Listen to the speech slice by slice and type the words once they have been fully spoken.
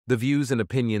The views and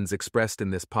opinions expressed in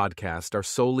this podcast are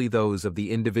solely those of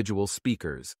the individual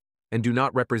speakers and do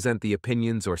not represent the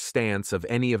opinions or stance of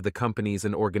any of the companies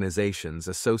and organizations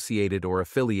associated or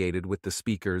affiliated with the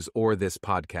speakers or this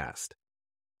podcast.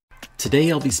 Today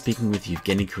I'll be speaking with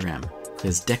Evgeniy Kharam, who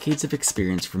has decades of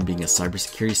experience from being a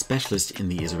cybersecurity specialist in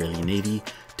the Israeli Navy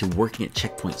to working at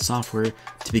Checkpoint Software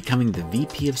to becoming the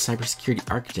VP of Cybersecurity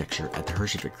Architecture at the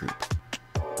Herjavec Group.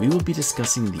 We will be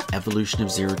discussing the evolution of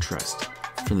Zero Trust,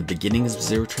 from the beginnings of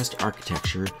Zero Trust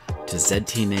architecture to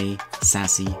ZTNA,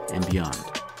 SASE, and beyond.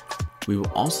 We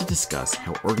will also discuss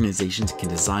how organizations can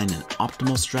design an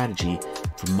optimal strategy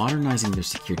for modernizing their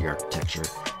security architecture,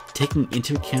 taking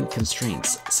into account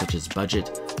constraints such as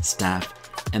budget, staff,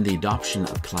 and the adoption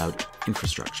of cloud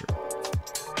infrastructure.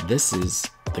 This is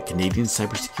the Canadian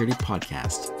Cybersecurity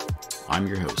Podcast. I'm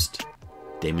your host,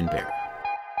 Damon Bear.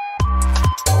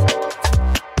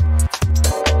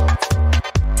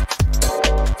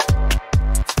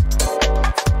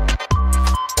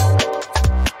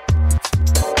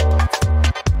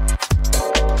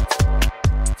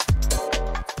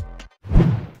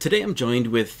 Today I'm joined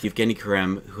with Evgeniy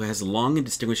Kharam, who has a long and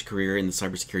distinguished career in the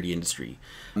cybersecurity industry.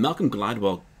 Malcolm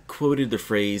Gladwell quoted the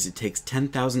phrase, "It takes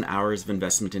 10,000 hours of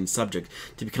investment in a subject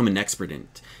to become an expert in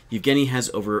it." Evgeniy has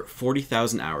over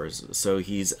 40,000 hours, so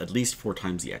he's at least 4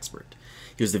 times the expert.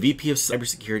 He was the VP of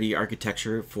Cybersecurity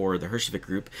Architecture for the Herjavec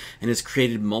Group and has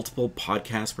created multiple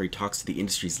podcasts where he talks to the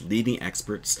industry's leading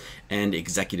experts and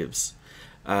executives.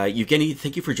 Evgeniy,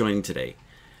 thank you for joining today.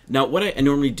 Now, what I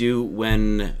normally do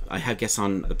when I have guests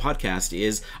on the podcast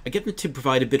is I get them to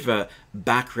provide a bit of a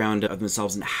background of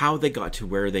themselves and how they got to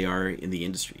where they are in the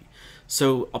industry.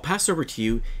 So I'll pass over to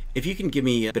you. If you can give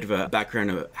me a bit of a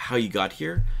background of how you got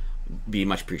here, be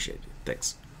much appreciated.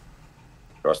 Thanks.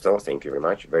 Rostel, thank you very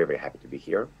much. Very, very happy to be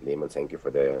here. Damon, thank you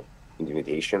for the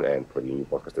invitation and for the new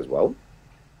podcast as well.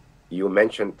 You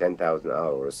mentioned 10,000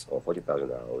 hours or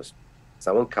 40,000 hours.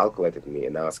 Someone calculated me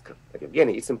and asked, like,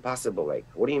 Evgeniy, it's impossible. Like,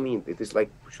 what do you mean? It is like,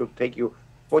 should take you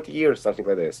 40 years, something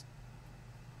like this.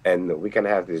 And we can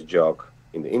have this joke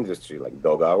in the industry, like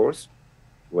dog hours,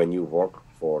 when you work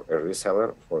for a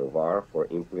reseller, for a VAR, for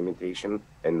implementation,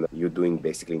 and you're doing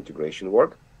basically integration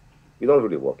work. You don't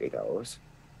really work 8 hours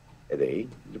a day.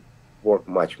 You work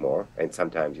much more, and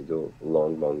sometimes you do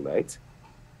long, long nights.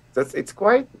 So it's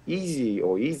quite easy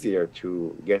or easier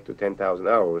to get to 10,000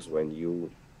 hours when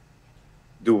you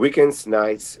do weekends,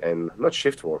 nights, and not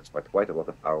shift works, but quite a lot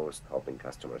of hours helping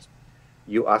customers.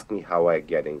 You asked me how I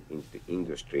get into the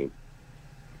industry.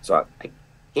 So I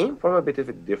came from a bit of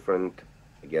a different,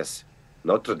 I guess,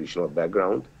 not traditional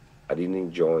background. I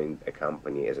didn't join a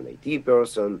company as an IT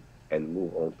person and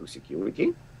move on to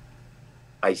security.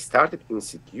 I started in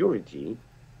security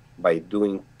by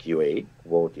doing QA,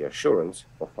 quality assurance,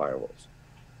 of firewalls.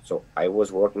 So I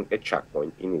was working at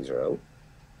Checkpoint in Israel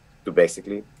to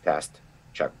basically test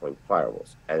Checkpoint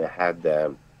firewalls. And I had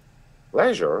the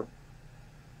pleasure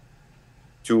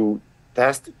to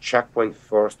test Checkpoint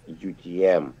first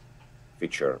UTM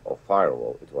feature of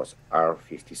firewall. It was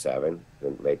R57,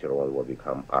 then later on will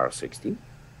become R60.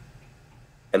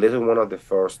 And this is one of the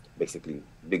first, basically,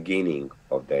 beginning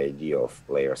of the idea of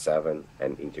layer 7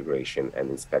 and integration and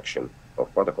inspection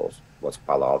of protocols. Was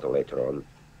Palo Alto later on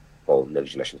called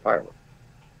next generation firewall.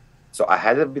 So I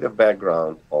had a bit of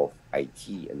background of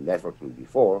IT and networking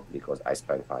before because I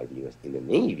spent 5 years in the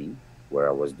Navy where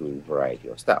I was doing a variety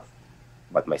of stuff.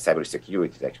 But my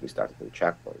cybersecurity actually started in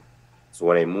Checkpoint. So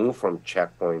when I moved from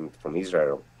Checkpoint from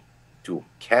Israel to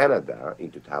Canada in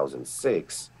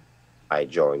 2006, I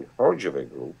joined Herjavec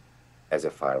Group as a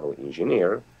firewall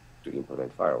engineer to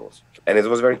implement firewalls. And it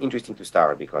was very interesting to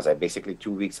start because I basically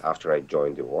 2 weeks after I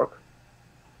joined the work,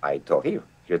 I told,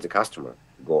 here's the customer,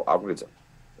 go upgrade them.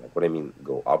 Like, what do I mean,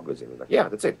 go upgrade them? Like, yeah,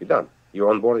 that's it, you're done.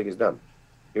 Your onboarding is done.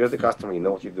 Here's the customer, you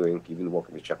know what you're doing. You've been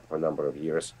working with Checkpoint for a number of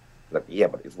years. Like, yeah,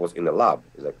 but it was in the lab.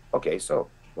 It's like, okay, so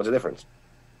what's the difference?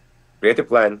 Create a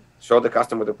plan, show the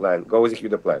customer the plan, go execute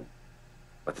the plan.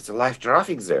 But it's a live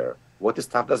traffic there. What if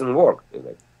stuff doesn't work? It's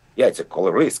like, yeah, it's a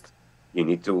call risk. You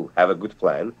need to have a good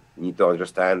plan. You need to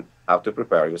understand how to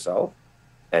prepare yourself,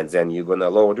 and then you're going to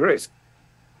lower the risk.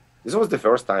 This was the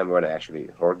first time when I actually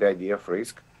heard the idea of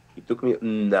risk. It took me a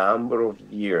number of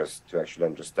years to actually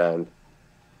understand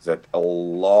that a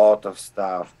lot of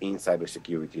stuff in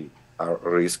cybersecurity are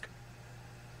risk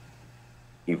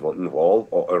involved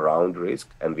or around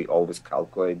risk, and we always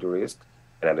calculate the risk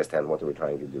and understand what we're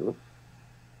trying to do.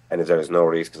 And if there is no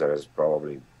risk, there is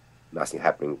probably nothing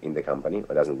happening in the company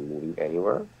or doesn't moving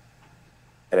anywhere.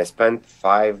 And I spent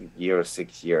 5 years,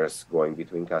 6 years going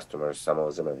between customers. Some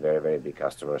of them are very, very big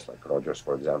customers, like Rogers,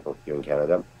 for example, here in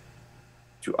Canada,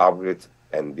 to upgrade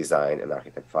and design and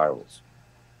architect firewalls.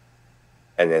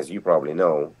 And as you probably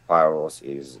know, firewalls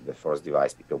is the first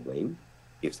device people blame.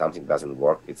 If something doesn't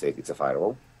work, it's a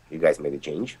firewall. You guys made a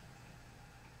change.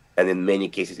 And in many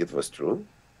cases, it was true.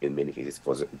 In many cases,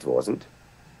 it wasn't.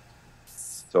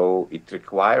 So it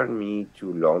required me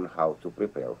to learn how to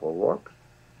prepare for work,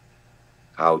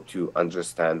 how to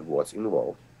understand what's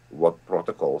involved, what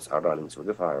protocols are running through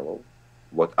the firewall,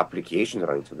 what applications are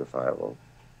running through the firewall,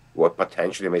 what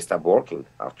potentially may stop working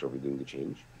after we're doing the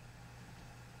change.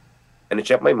 And it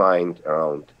kept my mind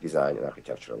around design and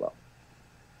architecture a lot.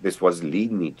 This was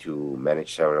leading me to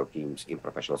manage several teams in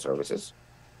professional services,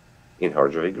 in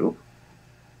Herjavec Group,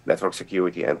 network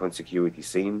security, endpoint security,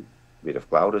 same, bit of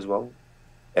cloud as well,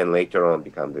 and later on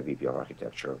become the VP of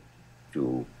Architecture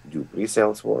to do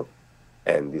pre-sales work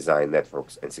and design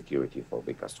networks and security for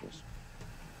big customers.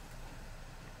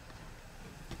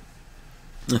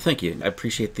 Thank you. I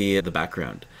appreciate the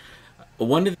background.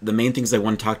 One of the main things I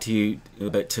want to talk to you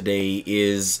about today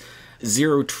is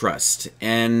zero trust.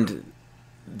 And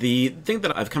the thing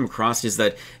that I've come across is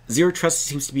that zero trust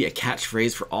seems to be a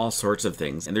catchphrase for all sorts of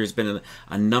things. And there's been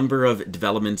a number of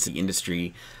developments in the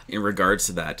industry in regards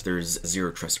to that. There's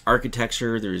zero trust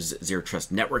architecture, there's zero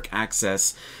trust network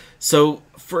access. So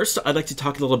first, I'd like to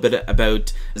talk a little bit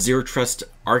about zero trust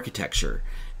architecture.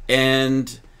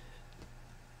 And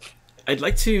I'd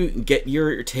like to get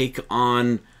your take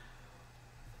on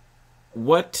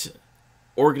what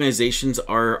organizations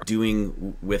are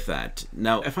doing with that.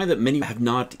 Now, I find that many have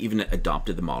not even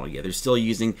adopted the model yet. They're still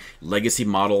using legacy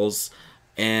models,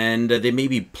 and they may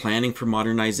be planning for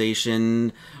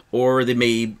modernization, or they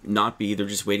may not be. They're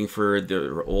just waiting for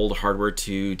their old hardware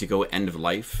to go end of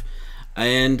life.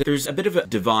 And there's a bit of a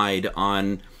divide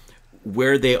on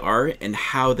where they are and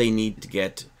how they need to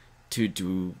get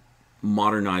to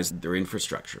modernize their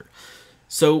infrastructure.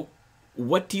 So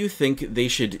what do you think they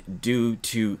should do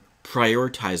to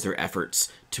prioritize their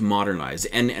efforts to modernize,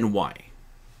 and why?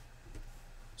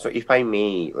 So if I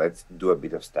may, let's do a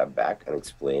bit of step back and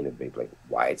explain a bit like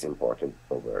why it's important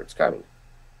or where it's coming.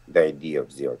 The idea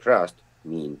of zero trust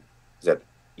means that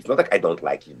it's not like I don't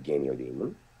like Evgeniy or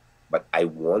Damon, but I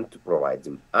want to provide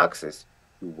them access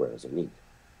to where they need.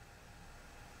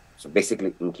 So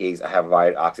basically, in case I have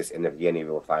wide access and Evgeniy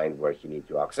will find where he needs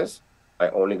to access,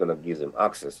 I'm only going to give them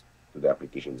access to the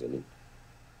applications they need.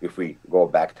 If we go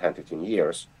back 10, 15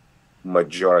 years,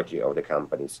 majority of the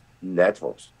companies'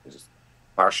 networks, this is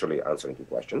partially answering your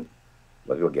question,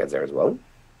 but we'll get there as well,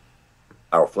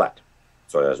 are flat.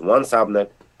 So there's one subnet,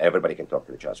 everybody can talk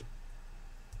to each other.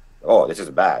 Oh, this is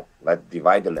bad. Let's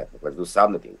divide the network. Let's do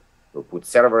subnetting. We'll put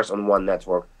servers on one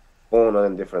network, phone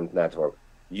on a different network,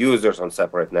 users on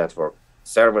separate network,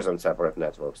 servers on separate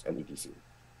networks, and etc.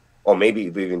 Or maybe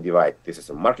we even divide. This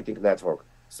is a marketing network,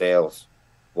 sales,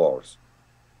 floors.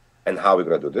 And how we're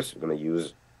going to do this? We're going to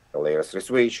use a layer 3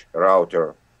 switch, a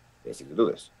router, basically do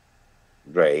this.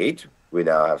 Great. We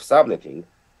now have subnetting,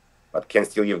 but can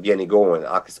still Evgeniy go and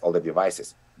access all the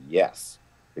devices? Yes,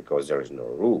 because there is no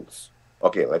rules.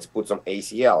 Okay, let's put some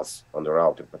ACLs on the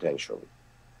router potentially.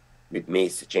 It may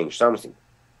change something.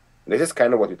 This is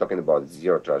kind of what we're talking about,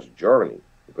 zero trust journey,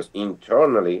 because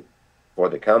internally for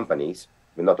the companies,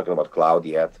 we're not talking about cloud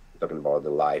yet, we're talking about the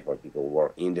life where people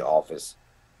work in the office.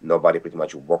 Nobody pretty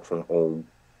much work from home.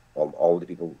 All the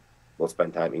people will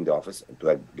spend time in the office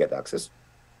to get access.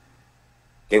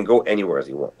 Can go anywhere as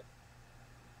you want.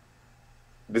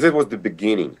 This was the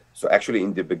beginning. So actually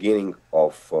in the beginning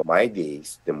of my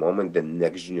days, the moment the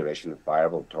next generation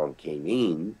firewall term came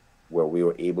in, where we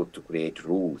were able to create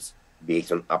rules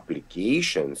based on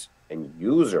applications and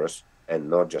users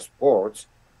and not just ports,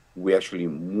 we actually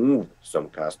moved some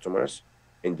customers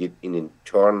and did an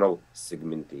internal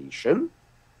segmentation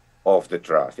of the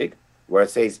traffic where it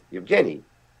says, Evgeniy,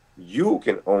 you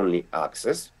can only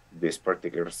access this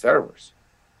particular servers.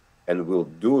 And we'll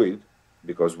do it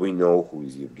because we know who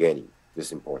is Evgeniy,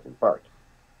 this important part.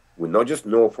 We not just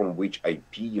know from which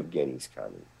IP Evgeniy is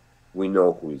coming, we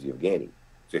know who is Evgeniy.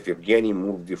 So if Evgeniy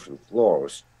moves different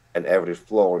floors and every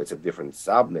floor is a different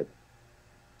subnet,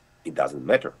 it doesn't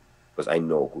matter because I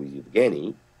know who is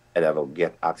Evgeniy and I will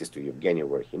get access to Evgeniy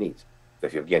where he needs. So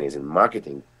if Evgeniy is in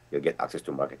marketing, you'll get access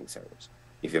to marketing servers.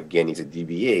 If Evgeniy is a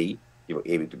DBA, you'll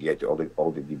be able to get to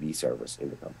all the DB servers in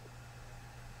the company.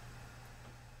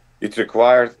 It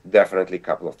required definitely a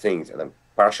couple of things, and I'm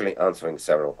partially answering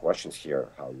several questions here,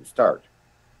 how you start.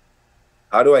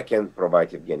 How do I can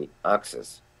provide Evgeniy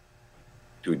access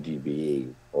to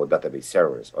DBA or database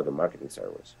servers or the marketing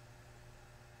servers?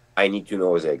 I need to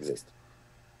know they exist.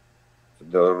 So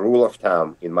the rule of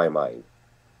thumb in my mind,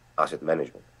 asset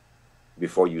management.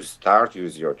 Before you start your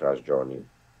zero trust journey,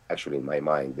 actually, in my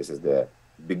mind, this is the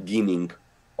beginning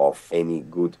of any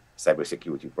good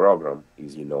cybersecurity program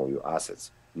is you know your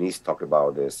assets. NIST talk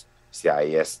about this,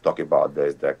 CIS talk about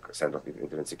this, the Center of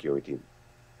Internet Security,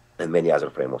 and many other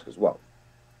frameworks as well.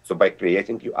 So by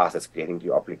creating your assets, creating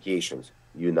your applications,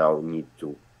 you now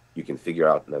you can figure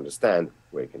out and understand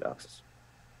where you can access.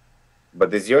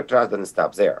 But the zero trust doesn't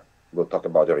stop there. We'll talk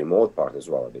about the remote part as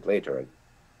well a bit later.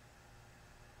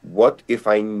 What if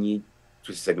I need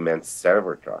to segment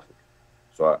server traffic?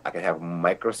 So I can have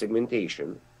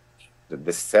micro-segmentation that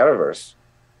the servers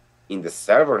in the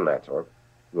server network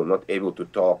will not able to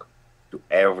talk to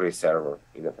every server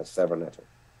in the server network.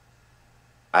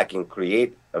 I can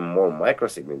create a more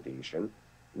micro-segmentation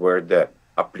where the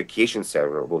application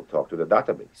server will talk to the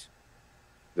database,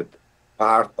 that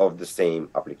part of the same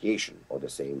application or the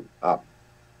same app,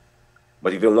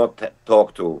 but it will not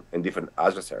talk to in different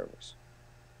other servers.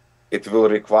 It will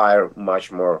require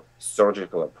much more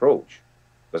surgical approach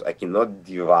because I cannot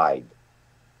divide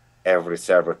every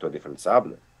server to a different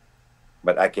subnet,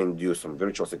 but I can do some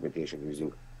virtual segmentation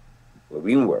using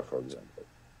VMware, for example,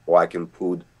 or I can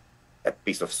put a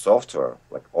piece of software,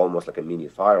 like almost like a mini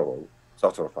firewall,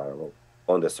 software firewall,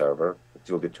 on the server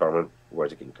to determine where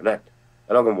they can connect.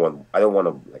 I don't want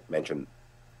to like mention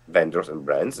vendors and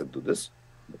brands that do this,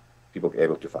 but people are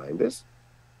able to find this.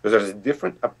 Because there's a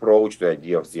different approach to the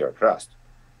idea of zero trust.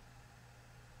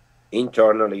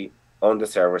 Internally, on the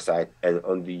server side, and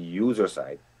on the user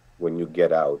side, when you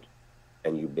get out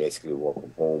and you basically work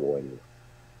from home, or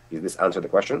does this answer the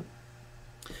question?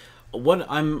 What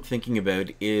I'm thinking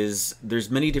about is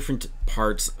there's many different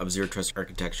parts of zero trust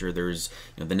architecture. There's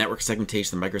the network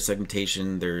segmentation, the micro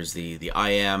segmentation, there's the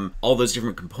IAM, all those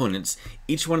different components.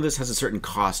 Each one of those has a certain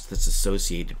cost that's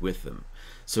associated with them.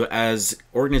 So as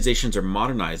organizations are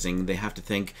modernizing, they have to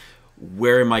think,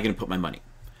 where am I going to put my money?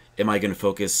 Am I going to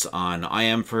focus on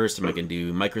IAM first? Am I going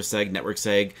to do microseg, network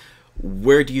seg?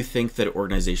 Where do you think that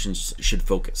organizations should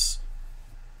focus?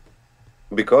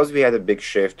 Because we had a big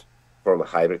shift from a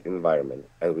hybrid environment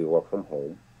and we work from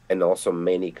home, and also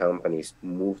many companies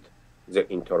moved their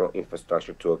internal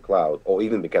infrastructure to a cloud or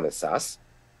even become a SaaS,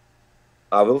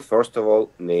 I will first of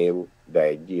all nail the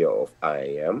idea of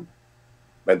IAM.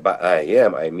 And by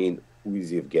IAM, I mean who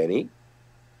is Evgeniy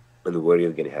and where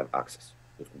Evgeniy have access.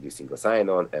 It could be single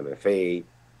sign-on, MFA,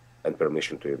 and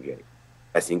permission to Evgeniy.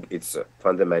 I think it's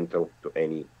fundamental to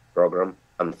any program.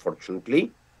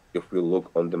 Unfortunately, if we look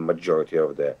on the majority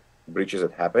of the breaches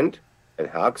that happened and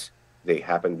hacks, they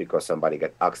happen because somebody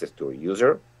got access to a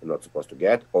user they're not supposed to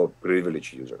get, or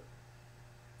privileged user.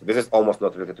 So this is almost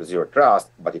not related to zero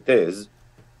trust, but it is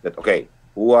that, okay,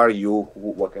 who are you?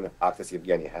 What kind of access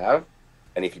Evgeniy have?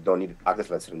 And if you don't need access,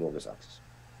 let's remove this access.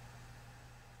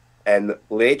 And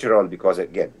later on, because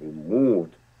again, we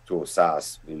moved to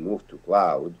SaaS, we moved to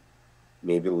cloud,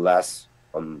 maybe less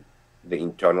on the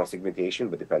internal segmentation,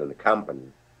 but depend on the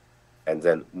company, and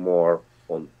then more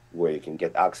on where you can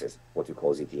get access, what we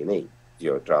call ZTNA,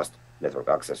 Zero Trust Network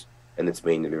Access. And it's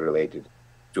mainly related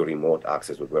to remote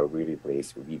access, where we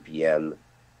replace VPN,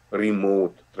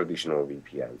 remote traditional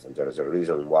VPNs. And there is a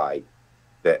reason why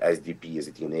the SDP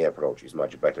ZTNA approach is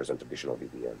much better than traditional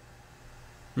VPN.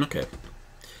 Okay.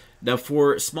 Now,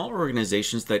 for smaller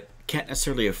organizations that can't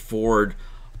necessarily afford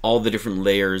all the different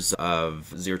layers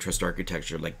of zero trust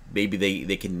architecture, like maybe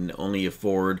they can only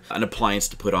afford an appliance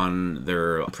to put on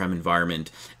their on-prem environment,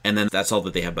 and then that's all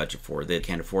that they have budget for. They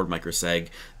can't afford microseg,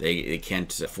 they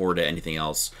can't afford anything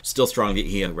else. Still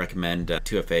strongly recommend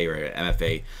 2FA or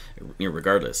MFA,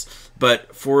 regardless.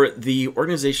 But for the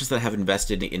organizations that have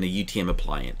invested in a UTM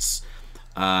appliance,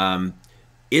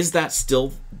 is that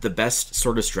still the best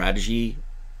sort of strategy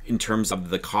in terms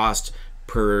of the cost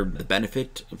per the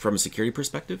benefit from a security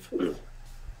perspective?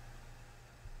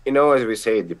 As we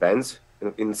say, it depends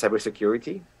in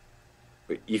cybersecurity.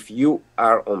 If you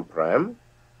are on-prem,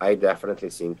 I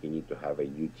definitely think you need to have a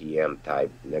UTM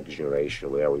type next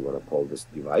generation, whatever we want to call this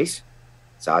device,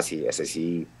 SASE,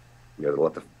 SASE. There's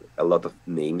a lot of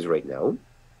names right now,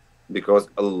 because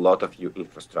a lot of your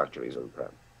infrastructure is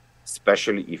on-prem,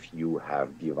 especially if you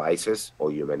have devices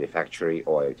or you manufacture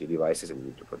or IoT devices and you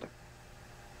need to protect.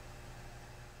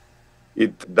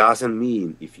 It doesn't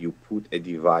mean if you put a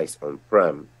device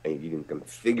on-prem and you didn't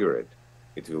configure it,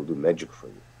 it will do magic for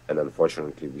you. And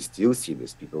unfortunately, we still see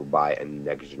this. People buy a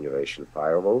next-generation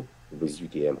firewall with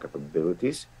UTM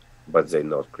capabilities, but they're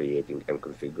not creating and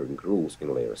configuring rules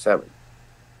in layer 7.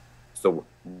 So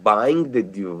buying the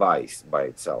device by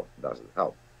itself doesn't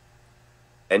help.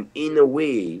 And in a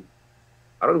way,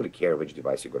 I don't really care which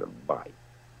device you're going to buy.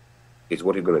 It's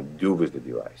what you're going to do with the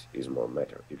device is more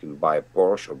matter. You can buy a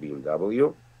Porsche or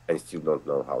BMW and still don't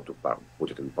know how to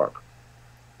put it in park.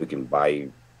 You can buy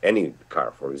any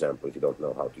car, for example, if you don't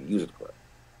know how to use it correctly.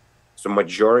 So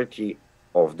majority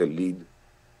of the lead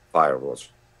firewalls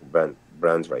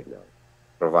brands right now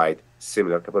provide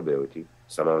similar capability.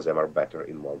 Some of them are better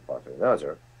in one part or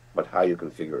another, but how you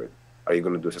configure it? Are you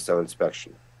going to do SSL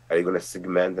inspection? Are you going to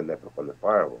segment the network on the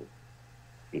firewall?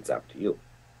 It's up to you.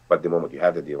 But the moment you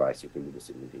have the device, you can do the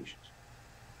segmentations.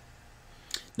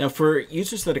 Now, for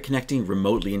users that are connecting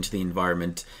remotely into the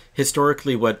environment,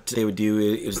 historically what they would do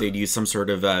is they'd use some sort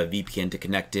of VPN to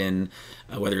connect in,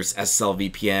 whether it's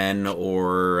SSL VPN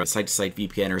or site-to-site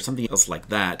VPN or something else like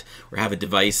that, or have a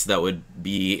device that would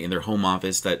be in their home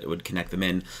office that would connect them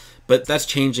in. But that's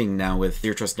changing now with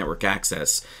Zero Trust Network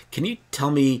Access. Can you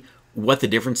tell me what the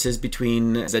difference is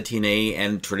between ZTNA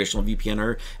and traditional VPN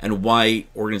are, and why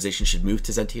organizations should move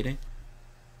to ZTNA?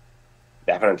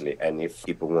 Definitely. And if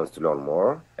people want to learn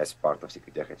more, as part of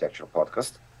Security Architecture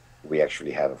podcast, we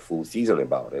actually have a full season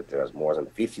about it. There's more than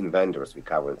 15 vendors we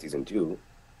cover in season 2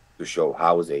 to show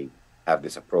how they have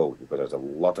this approach, because there's a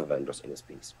lot of vendors in the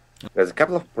space. There's a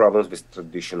couple of problems with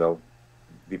traditional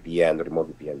VPN,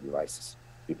 remote VPN devices,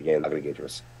 VPN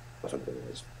aggregators,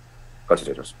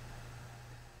 concentrators.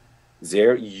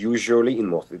 They're usually, in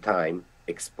most of the time,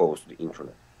 exposed to the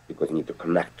internet because you need to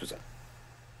connect to them.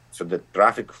 So the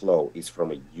traffic flow is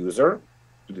from a user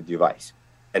to the device.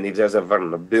 And if there's a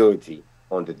vulnerability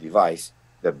on the device,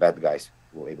 the bad guys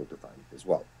will be able to find it as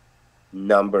well.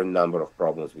 Number of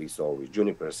problems we saw with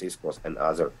Juniper, Cisco, and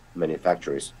other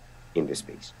manufacturers in this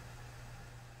space.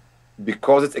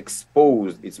 Because it's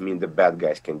exposed, it means the bad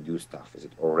guys can do stuff with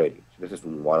it already. So this is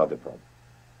one of the problems.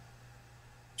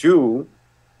 2,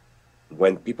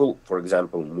 when people, for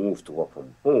example, move to work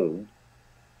from home,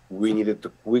 we needed to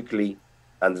quickly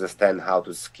understand how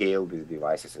to scale these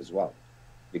devices as well,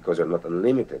 because they're not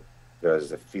unlimited.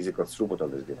 There's a physical throughput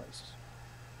on these devices.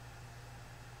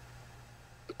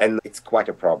 And it's quite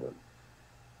a problem.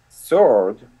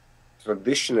 Third,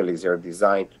 traditionally, they're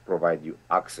designed to provide you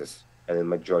access, and in the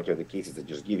majority of the cases, they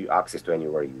just give you access to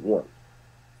anywhere you want.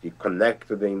 You connect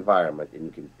to the environment, and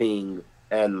you can ping,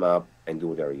 nmap, and do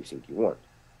whatever you think you want.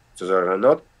 So they're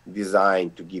not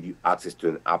designed to give you access to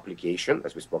an application,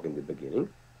 as we spoke in the beginning.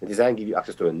 They're designed to give you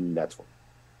access to a network.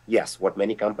 Yes, what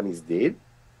many companies did,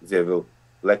 they will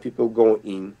let people go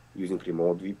in using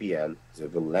remote VPN. They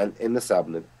will land in the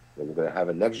subnet. Then we're going to have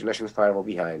a next generation firewall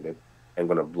behind it and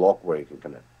going to block where you can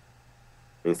connect.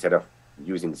 Instead of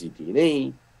using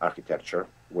ZTNA architecture,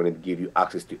 when it gives you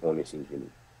access to only things you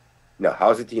need. Now,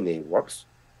 how ZTNA works?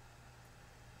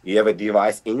 You have a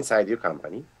device inside your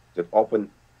company that opens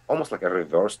almost like a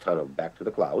reverse tunnel back to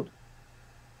the cloud.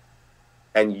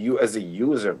 And you as a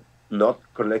user, not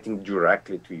connecting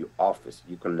directly to your office,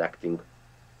 you're connecting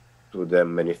to the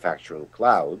manufacturing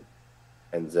cloud,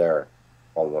 and there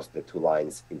almost the 2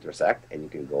 lines intersect, and you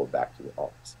can go back to the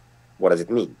office. What does it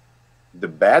mean? The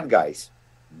bad guys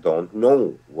don't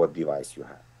know what device you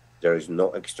have. There is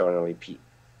no external IP.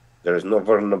 There is no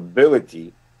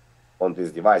vulnerability on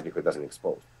this device because it doesn't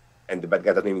expose. And the bad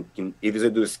guy doesn't even, if they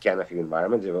do a scan of your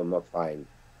environment, they will not find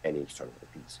any external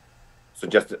IPs. So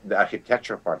just the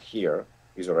architecture part here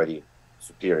is already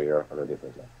superior on a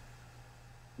different level.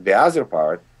 The other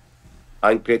part,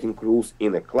 I'm creating rules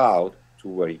in the cloud to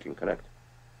where you can connect.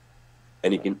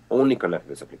 And you can only connect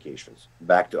these applications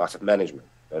back to asset management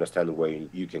to understand where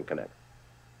you can connect.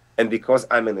 And because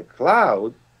I'm in the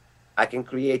cloud, I can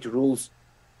create rules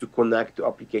to connect to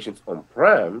applications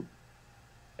on-prem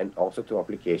and also to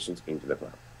applications into the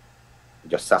cloud,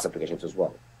 just SaaS applications as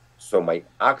well. So my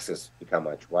access become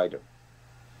much wider.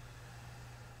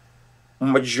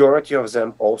 Majority of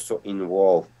them also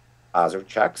involve other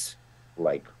checks,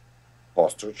 like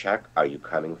posture check, are you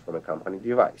coming from a company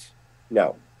device?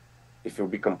 Now, if you'll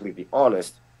be completely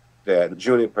honest, the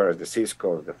Junipers, the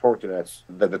Ciscos, the Fortinets,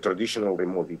 the traditional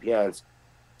remote VPNs,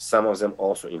 some of them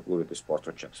also included the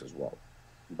posture checks as well.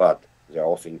 But they're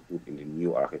also included in the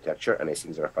new architecture, and I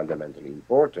think they're fundamentally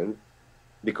important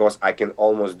because I can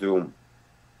almost do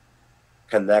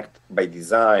connect by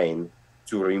design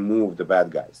to remove the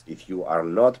bad guys. If you are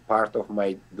not part of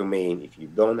my domain, if you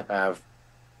don't have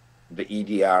the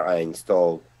EDR I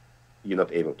installed, you're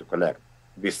not able to connect.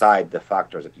 Beside the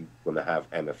factors that you're going to have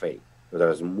MFA. So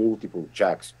there's multiple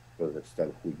checks to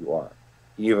understand who you are.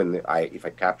 Even if I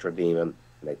capture Damon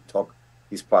and I talk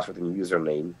his password and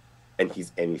username and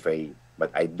his MFA,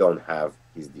 but I don't have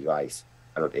his device,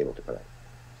 I'm not able to connect.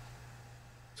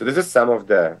 So this is some of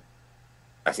the,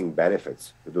 I think,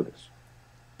 benefits to do this.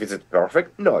 Is it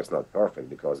perfect? No, it's not perfect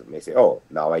because it may say, oh,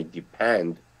 now I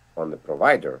depend on the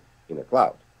provider in the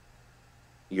cloud.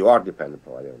 you are dependent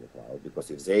provider on the cloud, because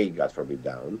if they, God forbid,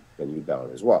 down, then you down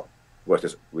as well.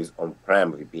 Versus with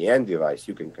on-prem VPN device,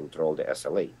 you can control the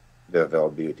SLA. The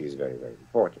availability is very, very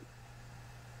important.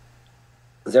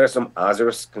 There are some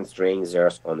other constraints there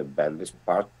on the bandwidth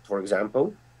part, for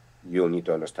example. You'll need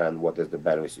to understand what is the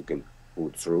bandwidth you can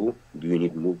put through. Do you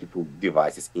need multiple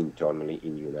devices internally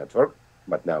in your network?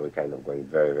 But now we're kind of going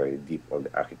very, very deep on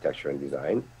the architecture and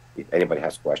design. If anybody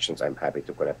has questions, I'm happy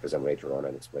to connect with them later on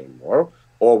and explain more.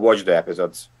 Or watch the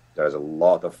episodes. There's a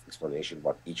lot of explanation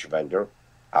about each vendor,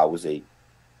 how they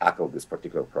tackle this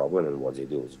particular problem and what they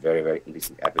do. It's very, very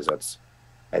interesting episodes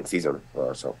and season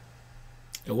or so.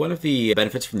 One of the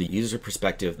benefits from the user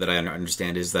perspective that I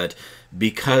understand is that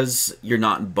because you're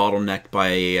not bottlenecked by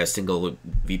a single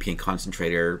VPN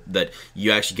concentrator, that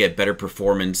you actually get better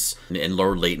performance and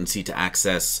lower latency to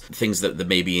access things that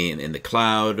may be in the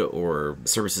cloud or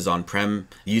services on-prem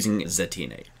using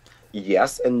ZTNA.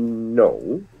 Yes and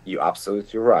no. You're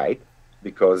absolutely right,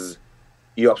 because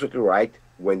you're absolutely right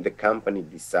when the company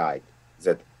decides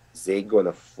that they're going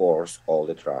to force all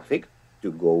the traffic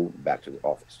to go back to the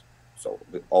office. So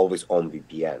the always on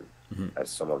VPN,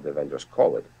 as some of the vendors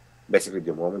call it. Basically,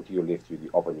 the moment you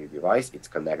open your device, it's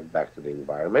connected back to the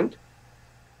environment.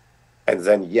 And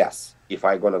then, yes, if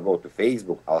I'm going to go to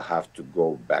Facebook, I'll have to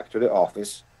go back to the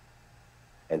office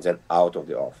and then out of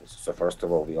the office. So first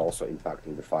of all, we're also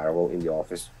impacting the firewall in the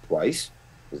office twice,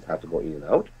 because it have to go in and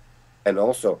out. And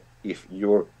also, if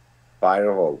your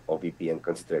firewall or VPN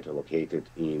concentrator located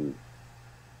in,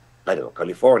 I don't know,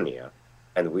 California,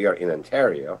 and we are in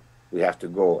Ontario, we have to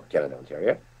go, Canada,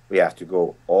 Ontario, we have to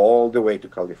go all the way to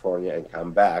California and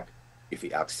come back if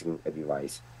we're accessing a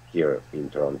device here in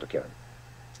Toronto, Canada.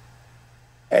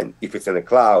 And if it's in the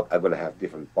cloud, I'm going to have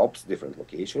different POPs, different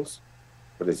locations.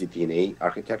 For the ZTNA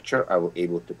architecture, I will be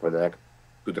able to connect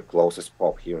to the closest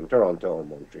POP here in Toronto or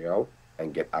Montreal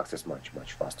and get access much,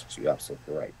 much faster. So you're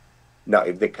absolutely right. Now,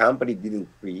 if the company didn't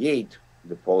create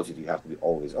the policy you have to be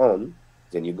always on,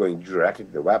 then you're going directly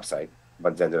to the website,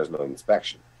 but then there's no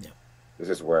inspection. Yeah. This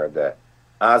is where the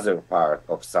other part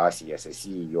of SASE,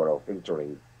 SASE, URL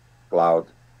filtering, cloud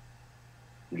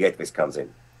gateways comes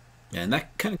in. And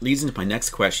that kind of leads into my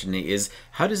next question is,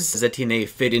 how does ZTNA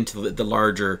fit into the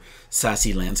larger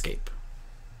SASE landscape?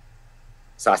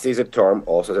 SASE is a term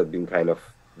also that's been kind of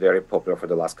very popular for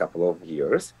the last couple of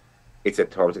years. It's a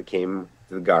term that came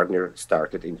to the Gartner,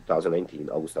 started in 2019,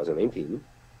 August 2019,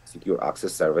 Secure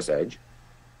Access Service Edge.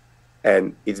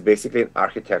 And it's basically an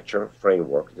architecture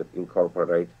framework that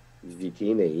incorporates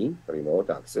ZTNA, remote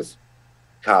access,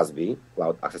 CASB,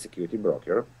 Cloud Access Security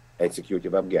Broker, and Security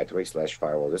Web Gateway /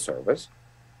 Firewall as a Service,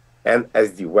 and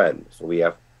SD-WAN. So we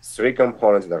have three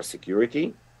components that are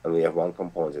security, and we have one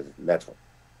component that is network.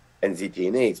 And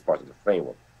ZTNA is part of the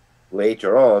framework.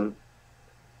 Later on,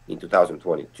 in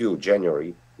 2022,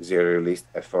 January, they released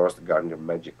a first Gartner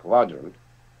Magic Quadrant,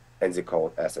 and they call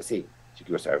it SSE,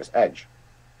 Secure Service Edge.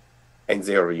 And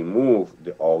they removed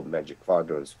the old Magic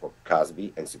Quadrants for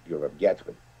CASB and Secure Web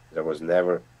Gateway. There was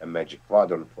never a Magic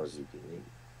Quadrant for ZTNA.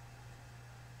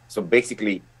 So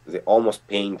basically, they almost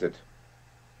painted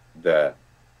the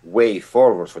way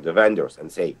forward for the vendors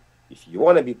and say, if you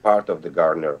want to be part of the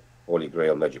Gartner Holy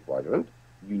Grail Magic Quadrant,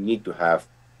 you need to have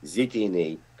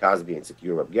ZTNA, CASB, and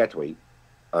Secure Web Gateway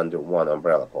under one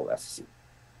umbrella called SSE.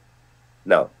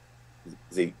 Now,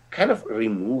 they kind of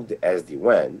removed the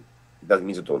SD-WAN. It doesn't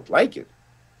mean you don't like it.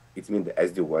 It means the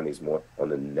SD-WAN is more on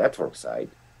the network side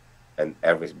and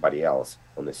everybody else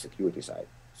on the security side.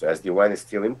 So SD-WAN is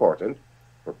still important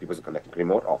for people to connect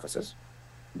remote offices,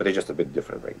 but it's just a bit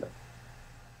different right now.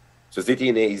 So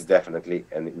ZTNA is definitely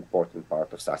an important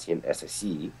part of SASE and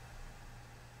SSE.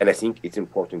 And I think it's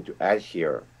important to add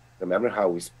here, remember how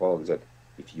we spoke that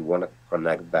if you want to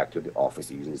connect back to the office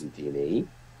using ZTNA,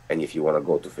 and if you want to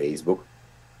go to Facebook,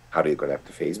 how do you connect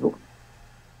to Facebook?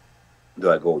 Do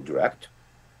I go direct?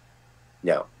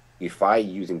 Now, if I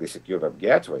using the Secure Web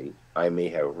Gateway, I may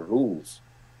have rules,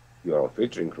 your own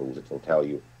filtering rules that will tell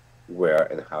you where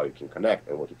and how you can connect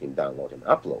and what you can download and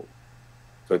upload.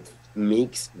 So it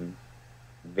makes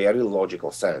very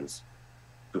logical sense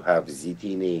to have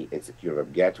ZTNA and Secure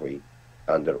Web Gateway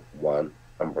under one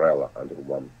umbrella, under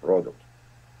one product.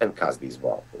 And CASB as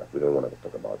well. We don't want to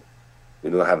talk about it. We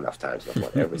don't have enough time to talk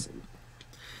about everything.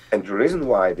 And the reason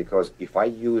why, because if I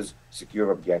use Secure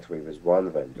Web Gateway with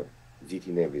one vendor,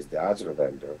 ZTNA with the other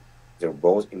vendor, they're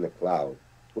both in the cloud.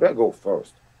 Where do I go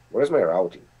first? Where is my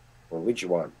routing? On which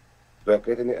one? Do I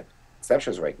create any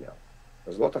exceptions right now?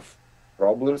 There's a lot of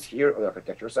problems here on the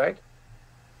architecture side.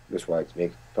 That's why it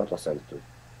makes total sense to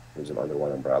use them under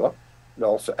one umbrella. And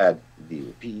also add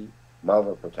DLP,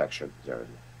 malware protection there.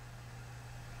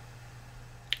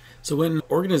 So when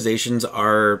organizations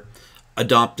are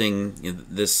adopting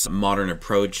this modern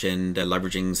approach and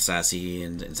leveraging SASE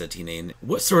and ZTNA,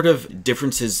 what sort of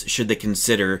differences should they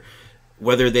consider,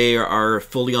 whether they are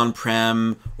fully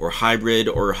on-prem or hybrid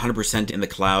or 100% in the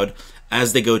cloud,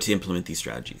 as they go to implement these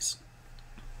strategies?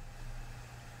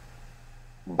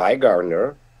 By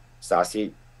Gartner,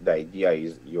 SASE, the idea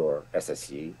is your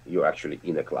SSE, you're actually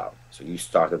in the cloud. So you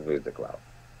started with the cloud.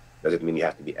 Does it mean you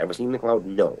have to be everything in the cloud?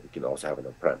 No, you can also have it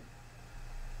on-prem.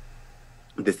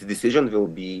 This decision will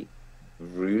be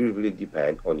really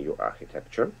depend on your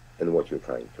architecture and what you're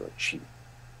trying to achieve,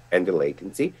 and the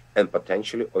latency, and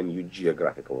potentially on your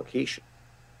geographical location.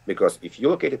 Because if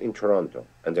you're located in Toronto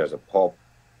and there's a POP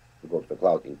to go to the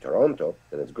cloud in Toronto,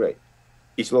 then it's great.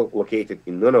 If you're located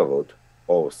in Nunavut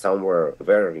or somewhere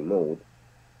very remote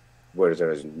where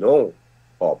there is no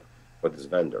POP for this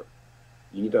vendor,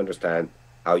 you need to understand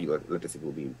how your latency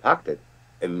will be impacted,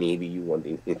 and maybe you want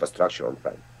the infrastructure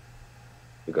on-prem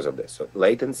because of this. So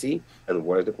latency and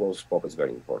where the closest POP is very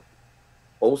important.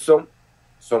 Also,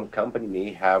 some company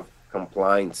may have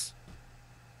compliance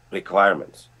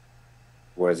requirements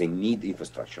where they need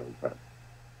infrastructure on-prem,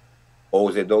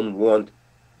 or they don't want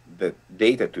the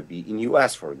data to be in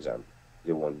US, for example.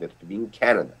 They want it to be in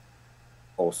Canada,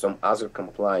 or some other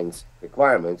compliance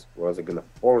requirements where they're going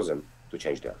to force them to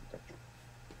change the architecture.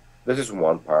 This is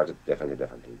one part that's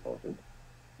definitely important.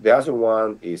 The other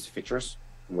one is features,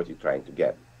 what you're trying to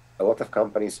get. A lot of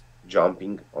companies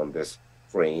jumping on this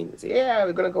train and say, yeah,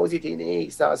 we're going to go ZTNA,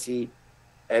 SASE,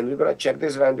 and we're going to check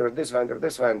this vendor, this vendor,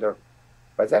 this vendor.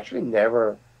 But it's actually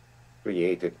never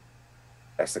created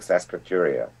a success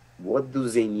criteria. What do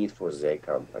they need for their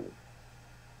company?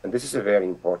 And this is a very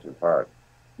important part,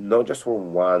 not just for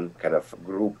one kind of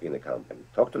group in the company.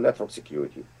 Talk to network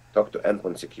security, talk to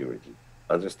endpoint security,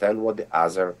 understand what the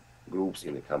other groups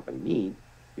in the company need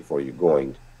before you're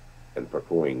going and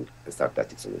procuring and start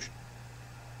testing solution.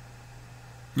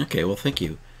 Okay, well, thank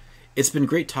you. It's been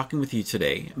great talking with you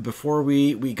today. Before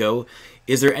we go,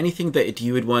 is there anything that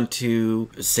you would want to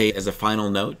say as a final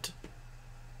note?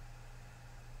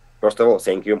 First of all,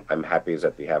 thank you. I'm happy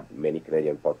that we have many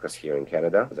Canadian podcasts here in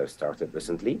Canada that started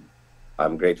recently.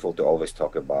 I'm grateful to always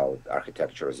talk about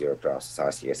architecture, zero trust,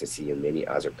 SASE, SSE, and many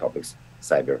other topics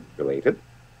cyber related.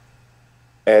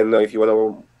 And if you want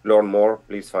to learn more,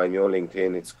 please find me on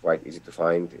LinkedIn. It's quite easy to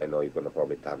find. I know you're going to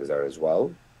probably tag there as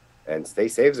well. And stay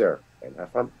safe there and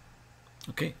have fun.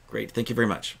 Okay, great. Thank you very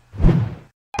much.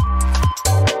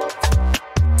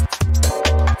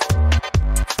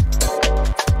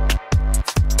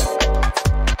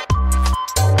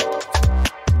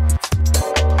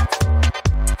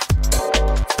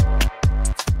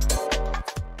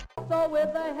 So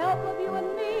with the help of you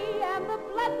and me and the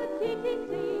blessed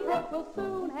TTC, we'll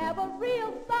soon have a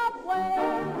real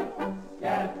subway.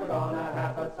 Yes, we're gonna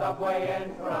have a subway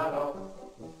in Toronto.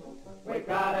 We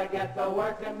gotta get the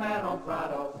working man on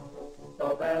Toronto.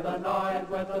 So bear the noise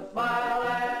with a smile,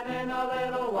 and in a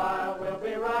little while we'll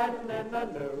be riding in the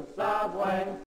new subway.